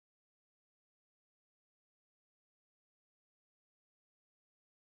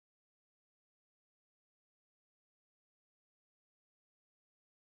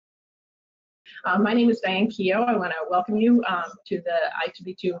My name is Diane Keogh. I want to welcome you to the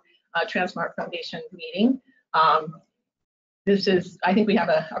I2B2 Transmart Foundation meeting. I think we have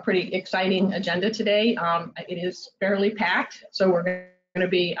a pretty exciting agenda today. It is fairly packed, so we're going to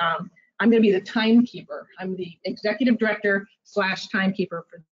be, I'm going to be the timekeeper. I'm the executive director / timekeeper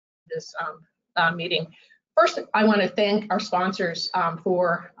for this meeting. First, I want to thank our sponsors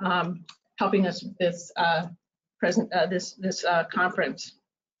for helping us with this conference.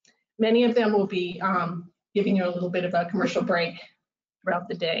 Many of them will be giving you a little bit of a commercial break throughout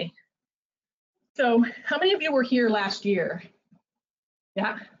the day. So how many of you were here last year?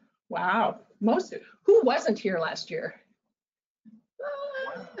 Yeah, wow, most. Who wasn't here last year?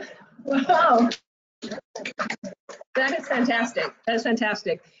 Wow, that is fantastic. That is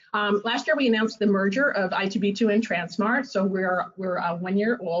fantastic. Last year we announced the merger of I2B2 and Transmart, so we're 1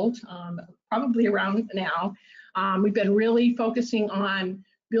 year old, probably around now. We've been really focusing on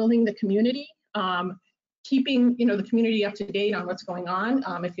building the community, keeping the community up to date on what's going on.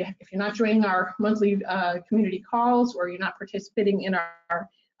 If you're not joining our monthly community calls or you're not participating in our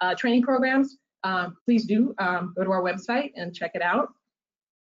training programs, please do go to our website and check it out.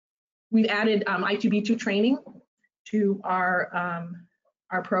 We've added I2B2 training to our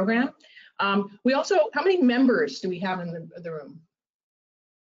program. We also, how many members do we have in the room?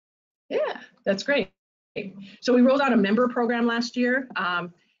 Yeah, that's great. So we rolled out a member program last year.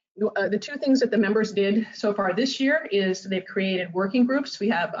 The two things that the members did so far this year is they've created working groups. We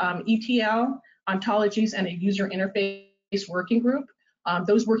have ETL, ontologies, and a user interface working group.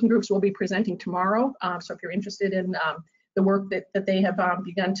 Those working groups will be presenting tomorrow. So if you're interested in the work that they have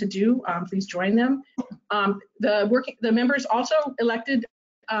begun to do, please join them. The members also elected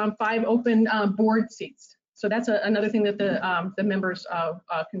 5 open board seats. So that's another thing that the members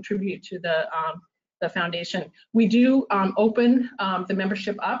contribute to the foundation. We do open the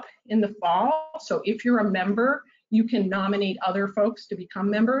membership up in the fall. So if you're a member, you can nominate other folks to become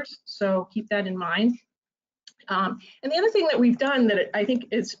members. So keep that in mind. And the other thing that we've done that I think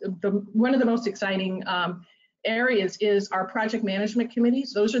is one of the most exciting areas is our project management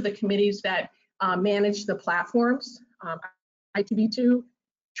committees. Those are the committees that manage the platforms, I2B2,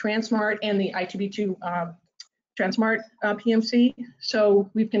 Transmart, and the I2B2 Transmart PMC. So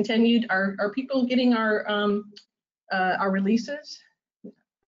we've continued. Are people getting our releases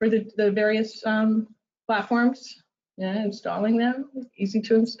for the various platforms? Yeah, installing them. Easy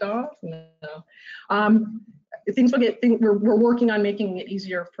to install. No. We're working on making it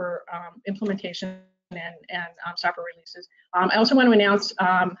easier for implementation and software releases. I also want to announce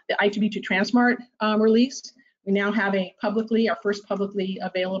the I2B2 Transmart release. We now have our first publicly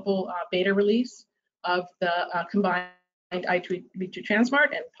available beta release of the combined I2B2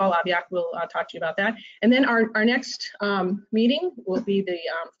 Transmart, and Paul Abiak will talk to you about that. And then our next meeting will be the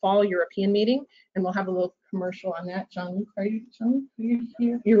fall European meeting, and we'll have a little commercial on that. John, are you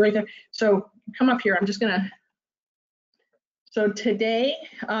here? You're right there. So come up here. I'm just gonna. So today's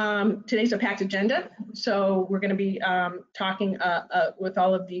a packed agenda. So we're going to be talking with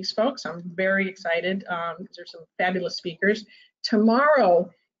all of these folks. I'm very excited because there's some fabulous speakers. Tomorrow,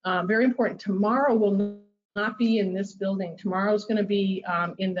 very important, tomorrow will not be in this building. Tomorrow is going to be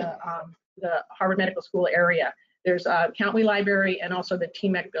in the Harvard Medical School area. There's a Countway Library and also the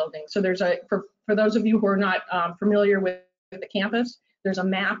TMEC building. So there's for those of you who are not familiar with the campus, there's a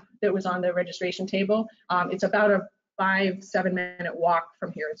map that was on the registration table. It's about a 5-7 minute walk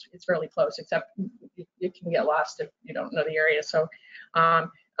from here. It's fairly close, except you can get lost if you don't know the area. So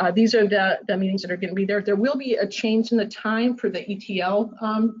these are the meetings that are going to be there. There will be a change in the time for the ETL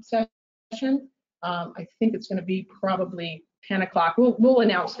session. I think it's going to be probably 10 o'clock. We'll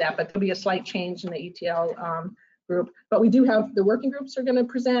announce that, but there'll be a slight change in the ETL group. But we do have the working groups are going to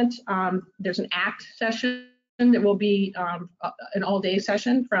present. There's an ACT session that will be an all-day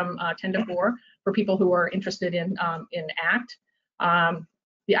session from 10 to 4 for people who are interested in ACT.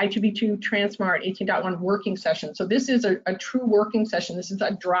 The I2B2 Transmart 18.1 working session. So this is a true working session. This is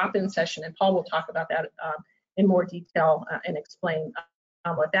a drop-in session, and Paul will talk about that in more detail and explain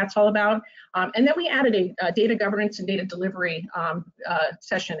what that's all about. And then we added a data governance and data delivery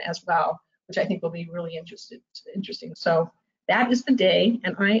session as well, which I think will be really interesting. So that is the day,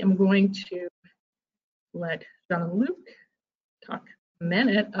 and I am going to let Jean-Luc talk a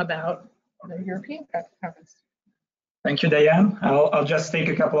minute about the European conference. Thank you, Diane. I'll just take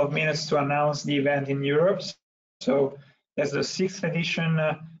a couple of minutes to announce the event in Europe. So that's the 6th edition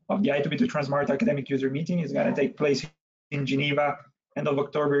of the I2B2 Transmart Academic User Meeting. It's going to take place in Geneva, end of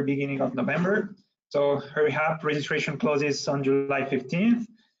October, beginning of November. So hurry up, registration closes on July 15th.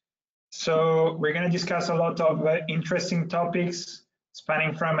 So we're going to discuss a lot of interesting topics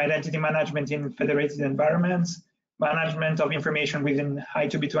spanning from identity management in federated environments, management of information within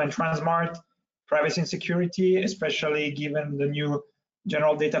I2B2 and Transmart, privacy and security, especially given the new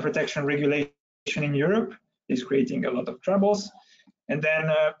general data protection regulation in Europe is creating a lot of troubles. And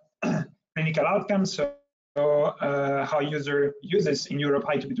then clinical outcomes, so how user uses in Europe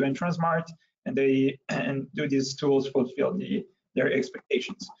I2B2 and Transmart, and do these tools fulfill their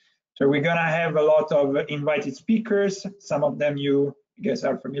expectations. So we're gonna have a lot of invited speakers. Some of them you guys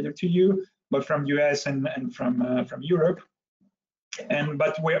are familiar to you, but from US and from Europe.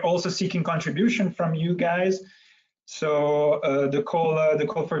 But we're also seeking contribution from you guys. So the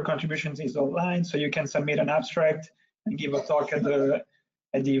call for contributions is online, so you can submit an abstract and give a talk at the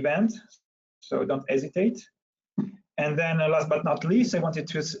event. So don't hesitate. And then last but not least, I wanted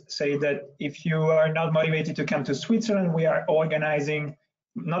to say that if you are not motivated to come to Switzerland, we are organizing,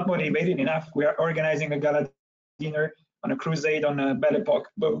 not motivated enough, we are organizing a gala dinner on a crusade on a Belle Epoque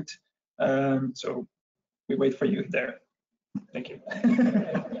boat. So we wait for you there. Thank you.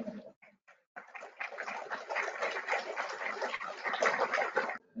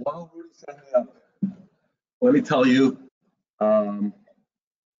 While Rudy's setting it up, let me tell you, I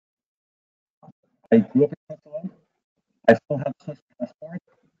grew up in Switzerland. I still have a Swiss passport.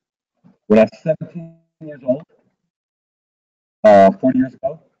 When I was 17 years old, 40 years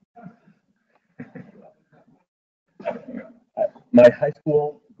ago, my high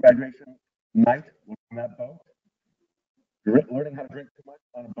school graduation night was on that boat. Learning how to drink too much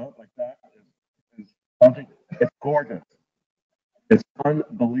on a boat like that is something. It's gorgeous. It's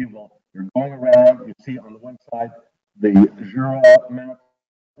unbelievable. You're going around. You see on the one side the Jura Mountains,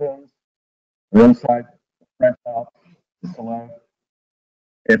 on the other side the French Alps, the Salon.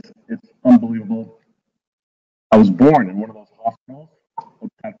 It's unbelievable. I was born in one of those hospitals.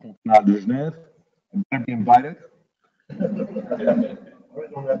 I'm going to be invited.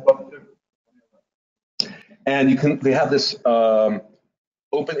 And they have this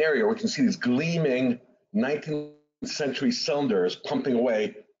open area where you can see these gleaming 19th century cylinders pumping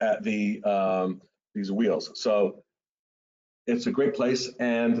away at these wheels. So it's a great place.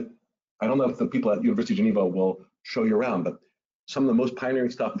 And I don't know if the people at University of Geneva will show you around, but some of the most pioneering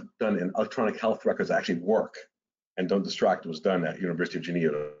stuff done in electronic health records that actually work and don't distract was done at University of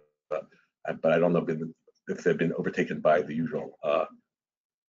Geneva. But I don't know if they've been overtaken by the usual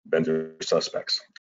vendor suspects.